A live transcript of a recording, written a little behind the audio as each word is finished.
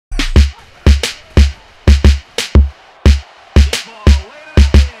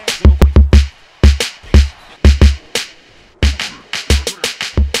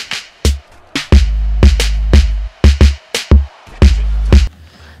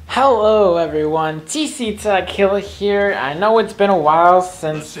Hello everyone, TC Killer here. I know it's been a while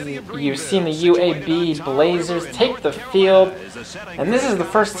since you've seen the UAB Blazers take the field, and this is the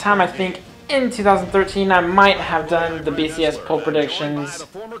first time I think in 2013 I might have done the BCS poll predictions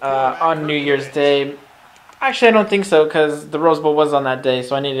on New Year's Day. Actually, I don't think so because the Rose Bowl was on that day,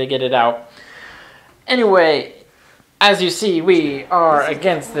 so I needed to get it out. Anyway, as you see, we are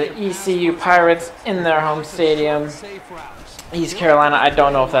against the ECU Pirates in their home stadium. East Carolina. I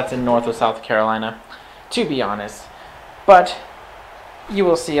don't know if that's in North or South Carolina, to be honest. But you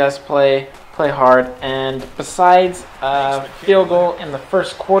will see us play hard. And besides field goal in the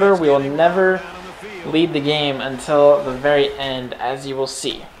first quarter, we will never lead the game until the very end, as you will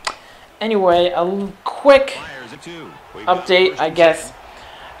see. Anyway, a quick update, I guess,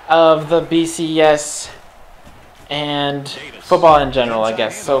 of the BCS and football in general, I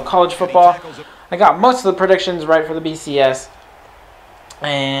guess. So college football, I got most of the predictions right for the BCS.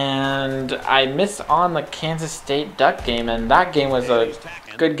 And I missed on the Kansas State Duck game, and that game was a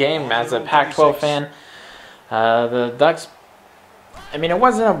good game as a Pac-12 fan. The Ducks, I mean, it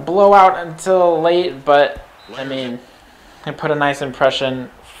wasn't a blowout until late, but, I mean, it put a nice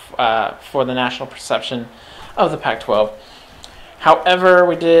impression for the national perception of the Pac-12. However,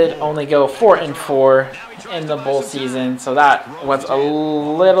 we did only go 4-4 in the bowl season, so that was a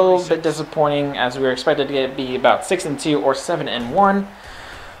little bit disappointing, as we were expected to be about 6-2 or 7-1.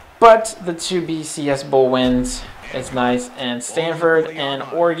 But the two BCS bowl wins is nice, and Stanford and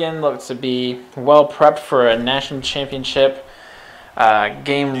Oregon look to be well prepped for a national championship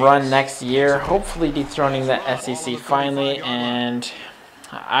game run next year, hopefully dethroning the SEC finally. And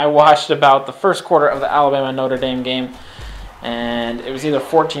I watched about the first quarter of the Alabama-Notre Dame game, and it was either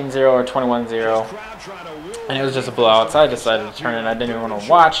 14-0 or 21-0, and it was just a blowout, so I decided to turn it. I didn't even want to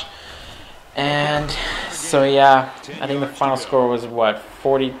watch. And so yeah, I think the final score was what,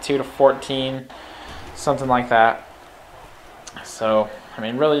 42-14, something like that. So I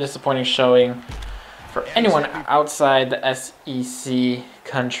mean, really disappointing showing for anyone outside the SEC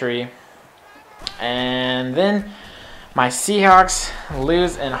country. And then my Seahawks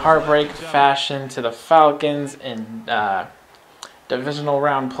lose in heartbreak fashion to the Falcons in divisional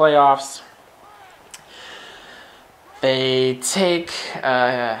round playoffs. They take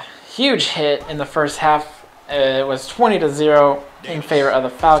huge hit in the first half. It was 20-0 in favor of the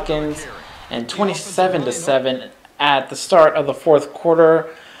Falcons and 27-7 at the start of the fourth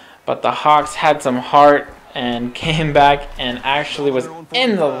quarter. But the Hawks had some heart and came back and actually was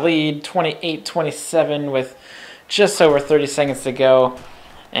in the lead 28-27 with just over 30 seconds to go.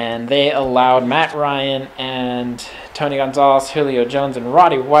 And they allowed Matt Ryan and Tony Gonzalez, Julio Jones, and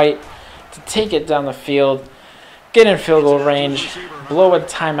Roddy White to take it down the field, get in field goal range, blow a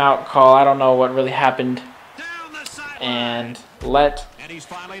timeout call. I don't know what really happened. And let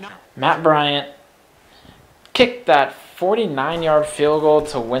Matt Bryant kick that 49-yard field goal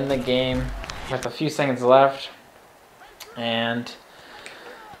to win the game with a few seconds left. And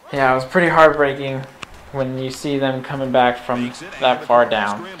yeah, it was pretty heartbreaking when you see them coming back from that far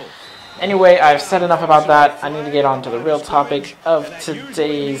down. Anyway, I've said enough about that. I need to get on to the real topic of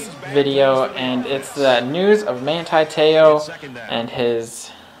today's video, and it's the news of Manti Te'o and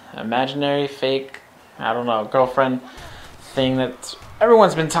his imaginary fake, I don't know, girlfriend thing that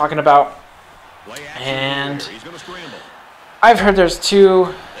everyone's been talking about. And I've heard there's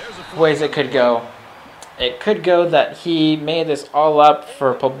two ways it could go. It could go that he made this all up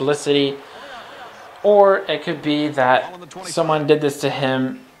for publicity, or it could be that someone did this to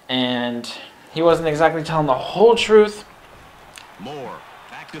him and he wasn't exactly telling the whole truth,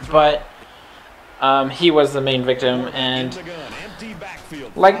 but he was the main victim. And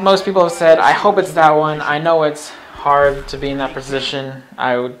like most people have said, I hope it's that one. I know it's hard to be in that position.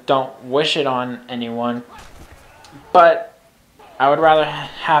 I don't wish it on anyone, but I would rather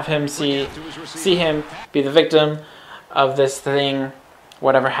have him see him be the victim of this thing,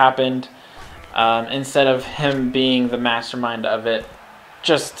 whatever happened, instead of him being the mastermind of it,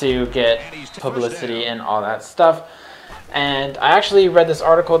 just to get publicity and all that stuff. And I actually read this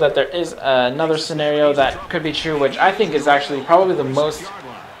article that there is another scenario that could be true, which I think is actually probably the most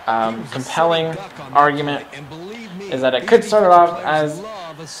compelling argument, is that it could start off as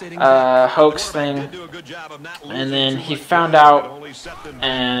a hoax thing, and then he found out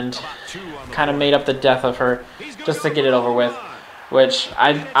and kind of made up the death of her just to get it over with, which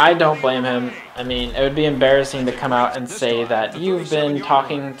I don't blame him. I mean, it would be embarrassing to come out and say that you've been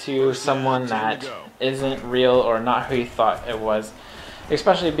talking to someone that isn't real or not who you thought it was,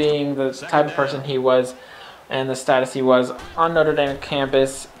 especially being the type of person he was and the status he was on Notre Dame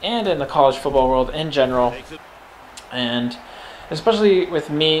campus and in the college football world in general. And especially with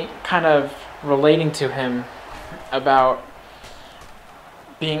me kind of relating to him about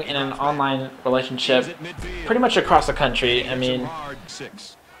being in an online relationship pretty much across the country. I mean,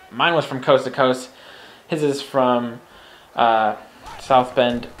 mine was from coast to coast. His is from South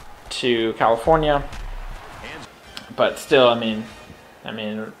Bend to California. But still, I mean,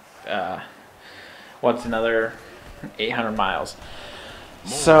 what's another 800 miles?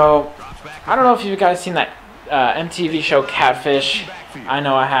 So, I don't know if you guys seen that MTV show Catfish. I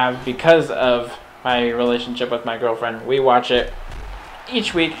know I have because of my relationship with my girlfriend. We watch it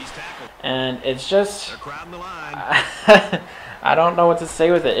each week, and it's just I don't know what to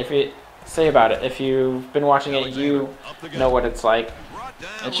say with it. If you've been watching it, you know what it's like.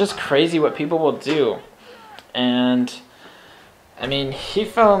 It's just crazy what people will do. And I mean, he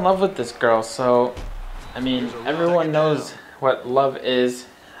fell in love with this girl, so I mean, everyone knows what love is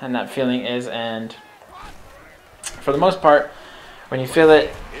and that feeling is, and for the most part, when you feel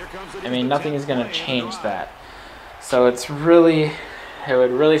it, I mean, nothing is going to change that. So it would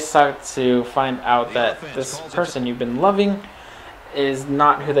really suck to find out that this person you've been loving is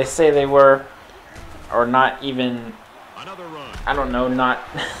not who they say they were, or not even, I don't know, not,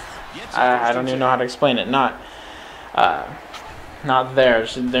 I don't even know how to explain it, not there.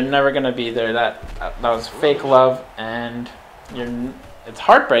 They're never going to be there. That was fake love, and it's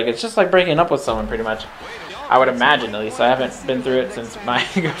heartbreak. It's just like breaking up with someone, pretty much. I would imagine, at least. I haven't been through it since my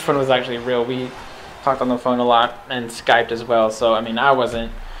girlfriend was actually real. We talked on the phone a lot and Skyped as well. So, I mean, I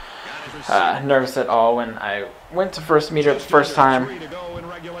wasn't nervous at all when I went to first meet her the first time.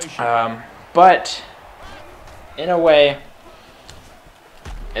 But, in a way,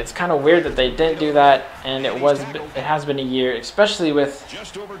 it's kind of weird that they didn't do that, and it has been a year, especially with,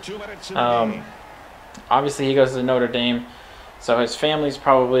 obviously he goes to Notre Dame, so his family's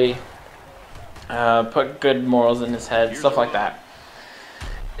probably put good morals in his head, stuff like that.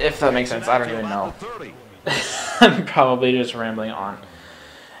 If that makes sense, I don't even know. I'm probably just rambling on.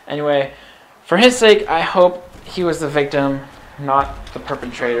 Anyway, for his sake, I hope he was the victim, not the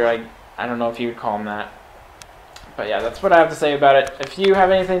perpetrator. I don't know if you would call him that. But yeah, that's what I have to say about it. If you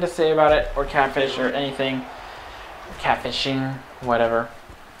have anything to say about it, or catfish, or anything, catfishing, whatever,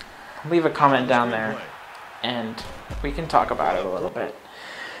 leave a comment down there, and we can talk about it a little bit.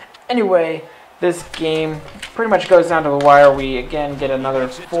 Anyway, this game pretty much goes down to the wire. We again get another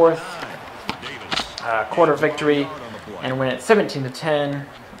fourth quarter victory, and win it 17-10,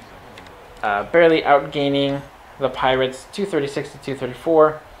 barely outgaining the Pirates 236 to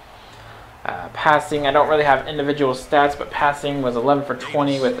 234. Passing, I don't really have individual stats, but passing was 11 for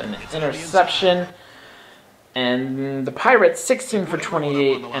 20 with an interception. And the Pirates 16 for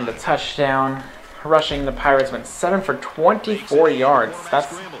 28 and a touchdown. Rushing, the Pirates went 7 for 24 yards.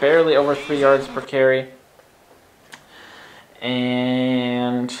 That's barely over 3 yards per carry.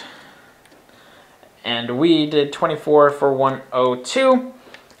 And we did 24 for 102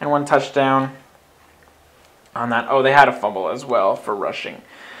 and 1 touchdown on that. Oh, they had a fumble as well for rushing.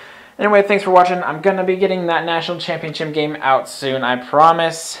 Anyway, thanks for watching. I'm going to be getting that national championship game out soon, I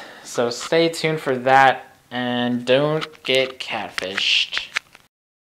promise. So stay tuned for that, and don't get catfished.